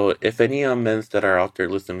 So if any men that are out there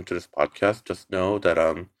listening to this podcast, just know that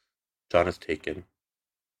John is taken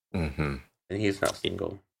Mm-hmm. and he's not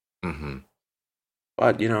single. Mm-hmm.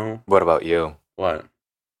 But you know What about you? what?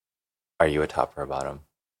 Are you a top or a bottom?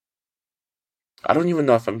 I don't even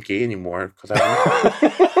know if I'm gay anymore because I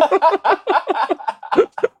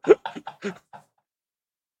don't.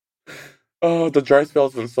 Oh, the dry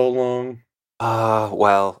spell's been so long.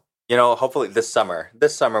 Well, hopefully this summer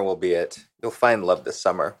will be it. You'll find love this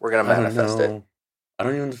summer. We're gonna I don't manifest it. know. I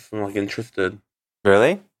don't even feel like interested.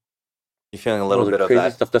 Really? You feeling a little The bit of crazy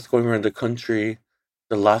that? stuff that's going around the country.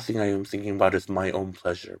 The last thing I am thinking about is my own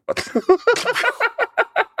pleasure. But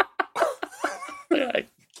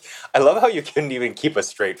I love how you couldn't even keep a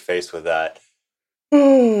straight face with that.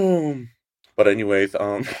 But anyways,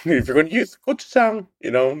 if you're going to use gochujang,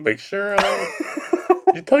 make sure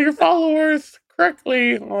you tell your followers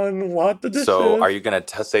correctly on what the dish So, is. are you gonna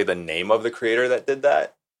say the name of the creator that did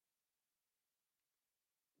that?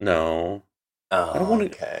 No. Oh, I don't want to.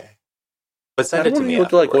 okay. But I send don't it to want me to go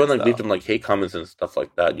to afterwards, like leave though. them like hate comments and stuff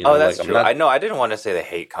like that. Oh, that's I'm true. not. I know. I didn't want to say the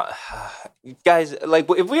hate guys, like,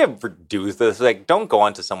 if we have reduced this, like, don't go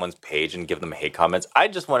onto someone's page and give them hate comments. I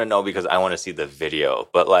just want to know because I want to see the video.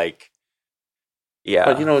 But like, yeah,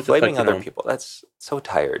 But it's just blaming like other people, that's so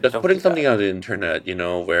tired. just Don't putting do something that. on the internet,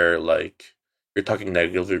 where like you're talking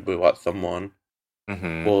negatively about someone.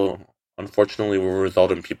 Mm-hmm. Well, unfortunately, will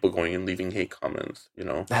result in people going and leaving hate comments.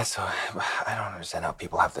 That's so. I don't understand how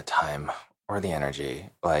people have the time or the energy.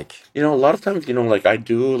 Like, A lot of times, like I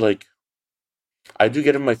do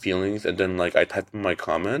get in my feelings, and then like I type in my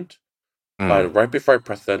comment. But right before I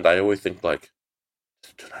press send, I always think like,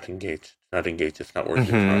 do not engage. Do not engage. It's not worth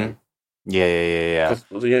your time. Yeah.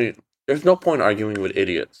 Because there's no point arguing with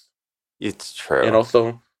idiots. It's true. And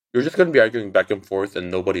also, you're just going to be arguing back and forth,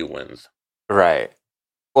 and nobody wins. Right.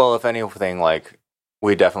 Well, if anything, like,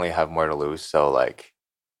 we definitely have more to lose. So, like,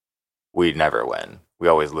 we never win. We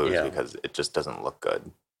always lose because it just doesn't look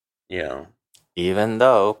good. Yeah. Even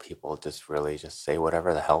though people just really just say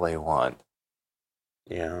whatever the hell they want.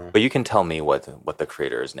 Yeah. But you can tell me what the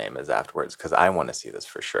creator's name is afterwards because I want to see this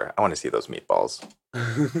for sure. I want to see those meatballs.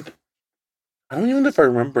 I don't even know if I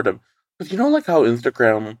remember them. Because like how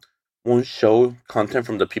Instagram won't show content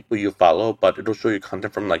from the people you follow, but it'll show you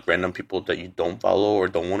content from like random people that you don't follow or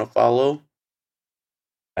don't want to follow.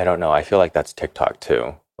 I don't know. I feel like that's TikTok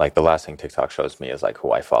too. Like the last thing TikTok shows me is like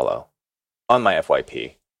who I follow on my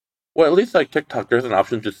FYP. Well, at least like TikTok, there's an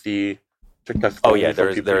option to see TikTok. Oh yeah, there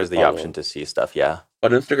is the option to see stuff. Yeah.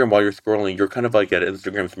 But Instagram, while you're scrolling, you're kind of like at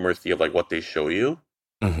Instagram's mercy of like what they show you.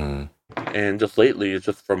 Mm-hmm. And just lately, it's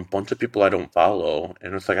just from a bunch of people I don't follow,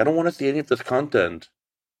 and it's like I don't want to see any of this content.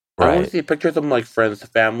 Right. I want to see pictures of my friends,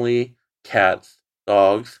 family, cats,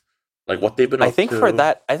 dogs, like what they've been up to. I think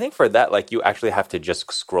for that, like you actually have to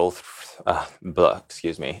just scroll.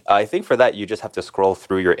 Excuse me. I think for that you just have to scroll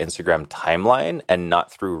through your Instagram timeline and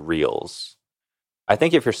not through Reels. I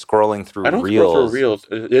think if you're scrolling through I don't Reels, scroll through Reels.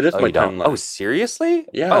 It is my timeline. Oh, seriously?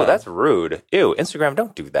 Yeah. Oh, that's rude. Ew, Instagram,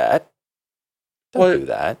 don't do that. Don't do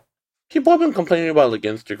that. People have been complaining about like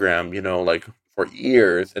Instagram, like for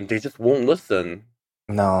years, and they just won't listen.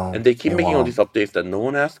 No. And they keep making all these updates that no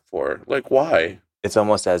one asked for. Like, why? It's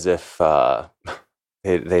almost as if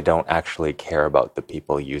they don't actually care about the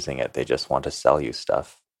people using it. They just want to sell you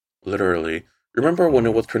stuff. Literally. Remember when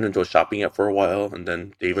it was turned into a shopping app for a while, and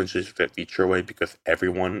then they eventually took that feature away because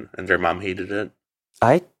everyone and their mom hated it?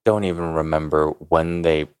 I don't even remember when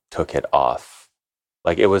they took it off.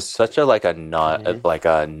 Like it was such a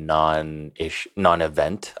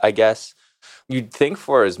non-event, I guess. You'd think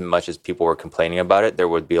for as much as people were complaining about it, there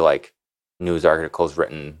would be like news articles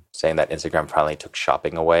written saying that Instagram finally took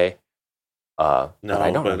shopping away. No, but I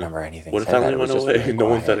don't remember anything. What if finally went away? No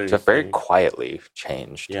one said anything. Just very quietly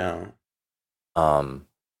changed. Yeah. But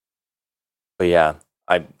yeah,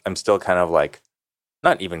 I'm still kind of like,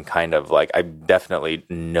 not even kind of like, I definitely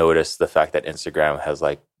noticed the fact that Instagram has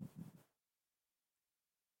like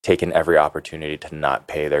taken every opportunity to not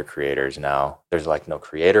pay their creators now. There's like no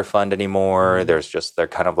creator fund anymore. Mm-hmm. They're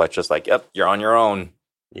kind of like, just like, yep, you're on your own.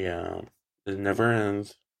 Yeah. It never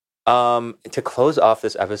ends. To close off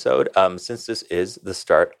this episode, since this is the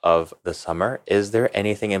start of the summer, is there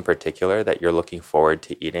anything in particular that you're looking forward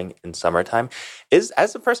to eating in summertime? As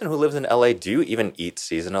a person who lives in LA, do you even eat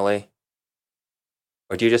seasonally?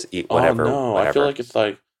 Or do you just eat whatever? Oh, no, whenever? I feel like it's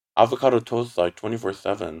like avocado toast like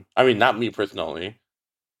 24/7. I mean, not me personally.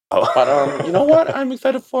 Oh. But you know what I'm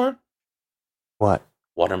excited for? What?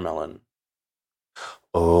 Watermelon.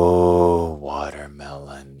 Oh,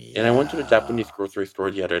 watermelon. Yeah. And I went to the Japanese grocery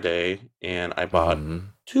store the other day, and I bought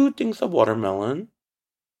 2 things of watermelon.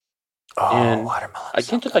 Oh, And watermelon I is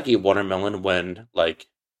so can't just good. like eat watermelon when like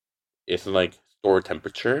it's in like store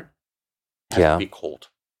temperature. It has to Yeah. be cold.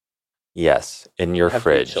 Yes. In It your has to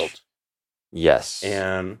be fridge. chilled. Yes.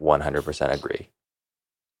 And 100% agree.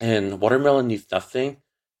 watermelon needs nothing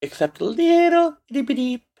except a little itty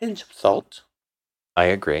bitty pinch of salt. I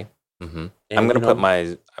agree. hmm I'm And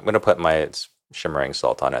gonna put my shimmering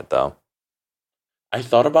salt on it though. I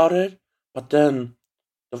thought about it, but then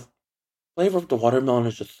the flavor of the watermelon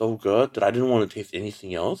is just so good that I didn't want to taste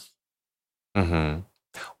anything else. hmm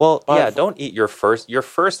Well, But yeah, don't eat your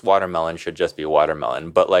first watermelon should just be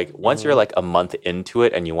watermelon, but like once you're mhm, like a month into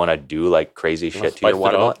it and you want to do like crazy you want to shit to your spice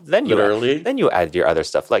it watermelon, up, then you literally. then you add your other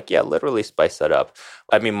stuff. Like yeah, literally spice that up.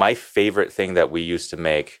 I mean, my favorite thing that we used to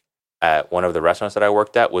make at one of the restaurants that I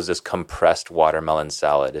worked at was this compressed watermelon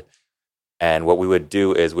salad. And what we would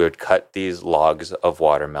do is we would cut these logs of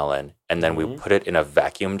watermelon and then we Hmm. put it in a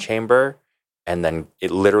vacuum chamber and then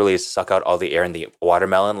it literally suck out all the air and the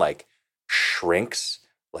watermelon like shrinks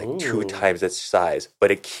like two Ooh, times its size, but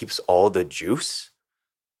it keeps all the juice.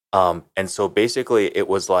 And so basically it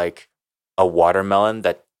was like a watermelon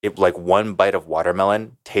that it like one bite of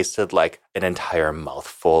watermelon tasted like an entire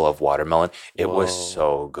mouthful of watermelon. It was whoa.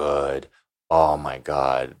 so good. Oh my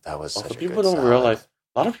God. That was Also, such a people good don't salad. realize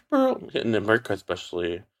a lot of people in America,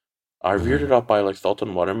 especially, are weirded hmm out by like salt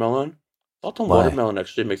and watermelon. Salt and Why? watermelon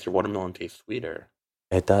actually makes your watermelon taste sweeter.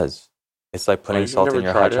 It does. It's like Oh, putting you've salt in never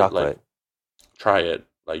your hot tried it? Like, chocolate. try it.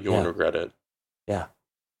 Like, you won't Yeah, regret it. yeah,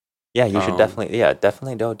 yeah. You should Um, definitely, yeah,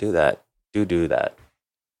 definitely don't do that. Do that.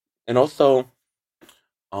 and also,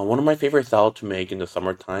 one of my favorite salad to make in the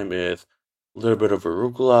summertime is a little bit of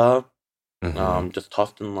arugula, hmm just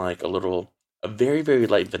tossed in like a very, very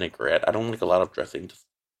light vinaigrette. I don't like a lot of dressing, just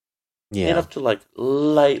Yeah, enough to like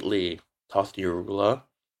lightly toss the arugula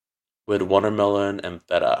with watermelon and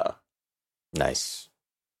feta. nice.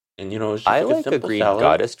 And it's just I like a like a simple Greek salad.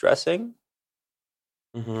 goddess dressing,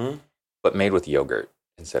 Mm-hmm. but made with yogurt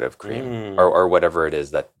instead of cream, or Mm. or whatever it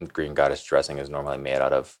is that green goddess dressing is normally made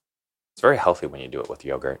out of. It's very healthy when you do it with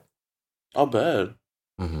yogurt. I'll bet.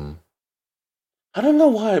 hmm I don't know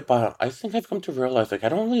why, but I think I've come to realize like I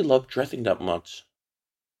don't really love dressing that much.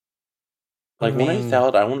 I Like when I eat mean,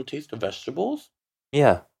 salad, I want to taste the vegetables.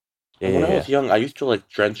 yeah, yeah, And when yeah, I yeah. was young, I used to like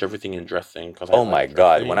drench everything in dressing because I Oh my like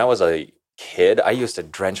God! When I dressing. was a kid, I used to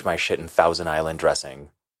drench my shit in Thousand Island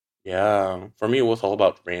dressing. Yeah, for me it was all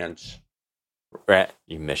about ranch. Right,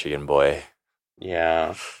 you Michigan boy.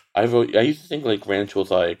 Yeah, I used to think like ranch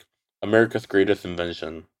was like America's greatest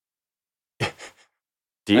invention.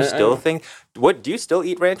 Do you still I think what do you still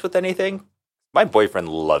eat ranch with anything? My boyfriend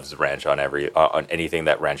loves ranch on every on anything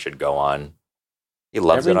that ranch should go on. He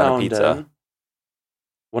loves every it on a now and pizza. then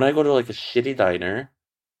when I go to like a shitty diner,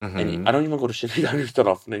 and I Mhm. don't even go to shitty diners that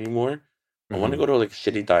often anymore. But when I Mhm. go to like a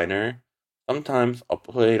shitty diner, sometimes a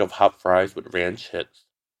plate of hot fries with ranch hits.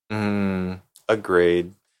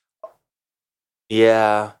 Agreed.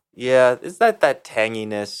 Yeah. Yeah, is that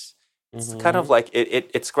tanginess? It's kind of Mm-hmm. like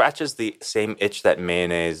it scratches the same itch that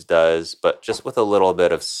mayonnaise does, but just with a little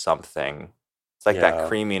bit of something. It's like that Yeah,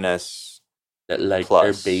 creaminess that like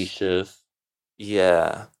plus. herbaceous.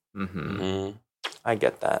 Yeah. Mhm. Mm-hmm. I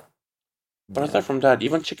get that. But Yeah. aside from that,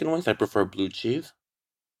 even chicken wings, I prefer blue cheese.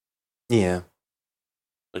 Yeah.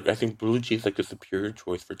 Like I think blue cheese like a superior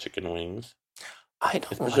choice for chicken wings, I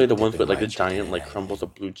don't especially like the ones dipping with like my the chicken giant in like crumbles anything.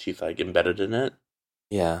 of blue cheese like embedded in it.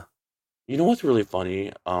 Yeah. You know what's really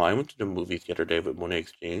funny? I went to the movies the other day with Monet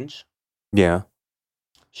Exchange. Yeah.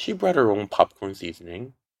 She brought her own popcorn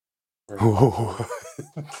seasoning for her popcorn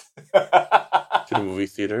to the movie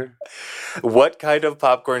theater. What kind of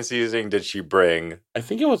popcorn seasoning did she bring? I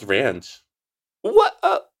think it was ranch. What?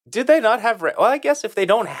 Did they not have? Well, I guess if they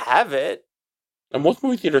don't have it, And most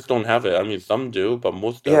movie theaters don't have it. I mean, some do, but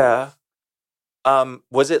most don't. yeah.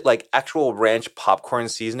 Was it like actual ranch popcorn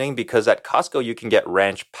seasoning? Because at Costco you can get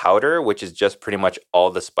ranch powder, which is just pretty much all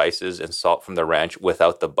the spices and salt from the ranch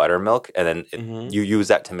without the buttermilk, and then Mm-hmm. you use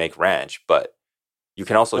that to make ranch. But you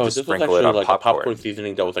can also No, just this was sprinkle it actually on like a popcorn popcorn.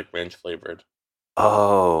 seasoning that was like ranch flavored.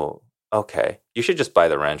 Oh, okay. You should just buy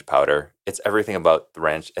the ranch powder. It's everything about the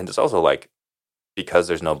ranch, and it's also like because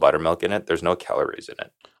there's no buttermilk in it, there's no calories in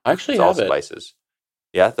it. I actually It's all have it. spices.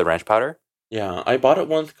 Yeah, the ranch powder. Yeah, I bought it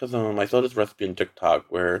once because I saw this recipe on TikTok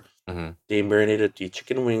where Mm-hmm. they marinated the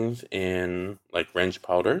chicken wings in like ranch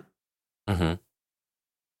powder, Mm-hmm.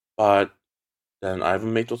 but then I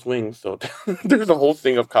haven't made those wings, so there's a whole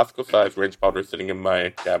thing of Costco sized ranch powder sitting in my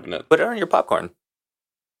cabinet. Put it on your popcorn.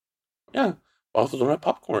 Yeah, I also don't have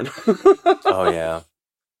popcorn. Oh yeah.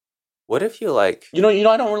 What if you like? I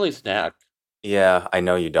don't really snack. Yeah, I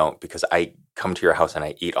know you don't because I come to your house and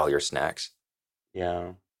I eat all your snacks.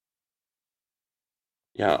 Yeah,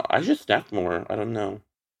 Yeah, I just snack more. I don't know.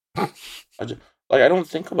 I just, I don't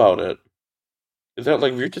think about it. Is that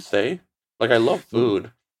like weird to say? Like I love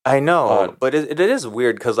food, I know, but but it is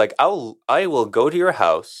weird because like I will go to your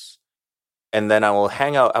house and then I will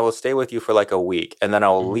hang out. I will stay with you for like a week, and then I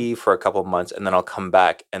will mhm. leave for a couple months, and then I'll come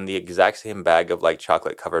back, and the exact same bag of like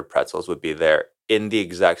chocolate covered pretzels would be there in the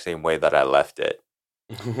exact same way that I left it.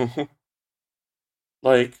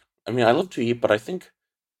 Like I mean, I love to eat, but I think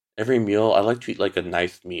every meal I like to eat like a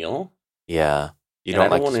nice meal, Yeah, you and I don't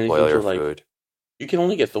don't like to want anything spoil to your like. food. You can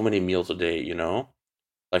only get so many meals a day, you know,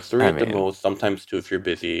 like three I at the mean, most. Sometimes two if you're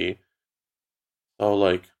busy. So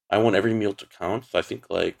like, I want every meal to count. So I think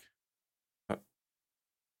like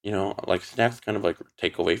like snacks kind of like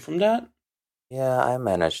take away from that. yeah, I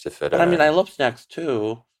managed to fit But it I mean, I in. love snacks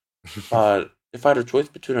too. But if I had a choice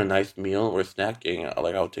between a nice meal or snacking,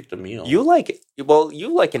 like I would take the You meal. like, well,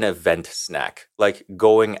 you like an event snack, like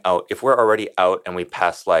going out. If we're already out and we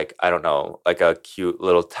pass, like, I don't know, like a cute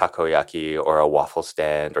little takoyaki or a waffle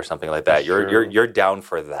stand or something like That's that, true. you're down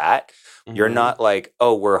for that. You're Hmm. not like,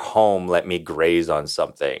 oh, we're home, let me graze on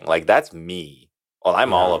something. Like that's me. Well,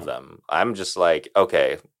 I'm all of Yeah. them. I'm just like,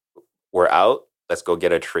 okay, we're out, let's go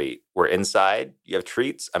get a treat. We're inside, you have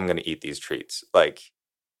treats, I'm gonna eat these treats. Like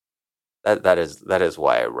that is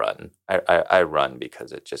why I run. I run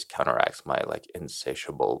because it just counteracts my like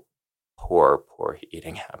insatiable poor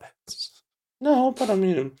eating habits. No, but I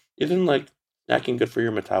mean, isn't like snacking good for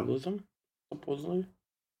your metabolism? Supposedly.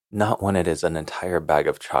 Not when it is an entire bag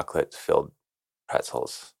of chocolate filled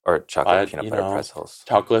pretzels or chocolate But peanut butter pretzels.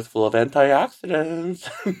 chocolate's full of antioxidants.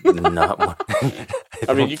 Not when I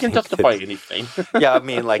I mean, don't you can think justify it's anything. yeah, I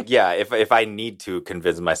mean like yeah, if I need to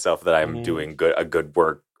convince myself that I'm Hmm. doing a good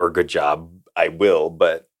work or good job, I will,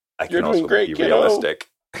 but I You're can doing also great, be kiddo. realistic.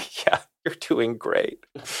 Yeah, you're doing great.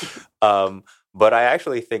 But I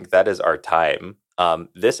actually think that is our time.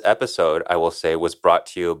 This episode, I will say, was brought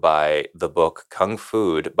to you by the book Kung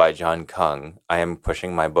Food by John Kung. I am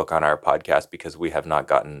pushing my book on our podcast because we have not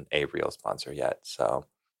gotten a real sponsor yet. So,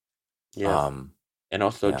 Yes. um, And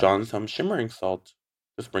also yeah. John's some shimmering salt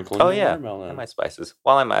to sprinkle in Oh your yeah, and watermelon. my spices.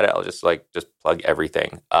 While I'm at it, I'll just plug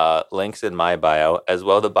everything. Links in my bio, as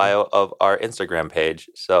well the Hmm. bio of our Instagram page.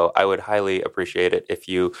 So I would highly appreciate it if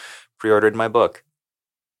you pre-ordered my book.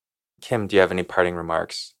 Kim, do you have any parting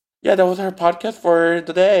remarks? Yeah, that was our podcast for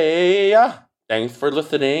today. Yeah. Thanks for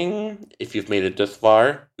listening. If you've made it this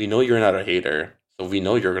far, we know you're not a hater. So we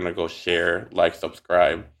know you're going to go share, like,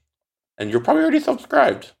 subscribe. And you're probably already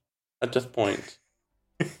subscribed at this point.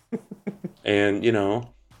 And,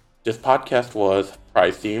 this podcast was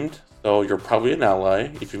prize themed. So you're probably an ally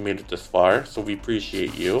if you made it this far. So we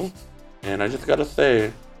appreciate you. And I just got to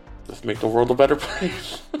say, let's make the world a better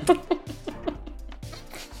place.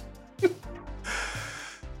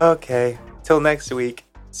 Okay. Till next week.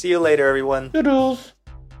 See you later, everyone. Doodles.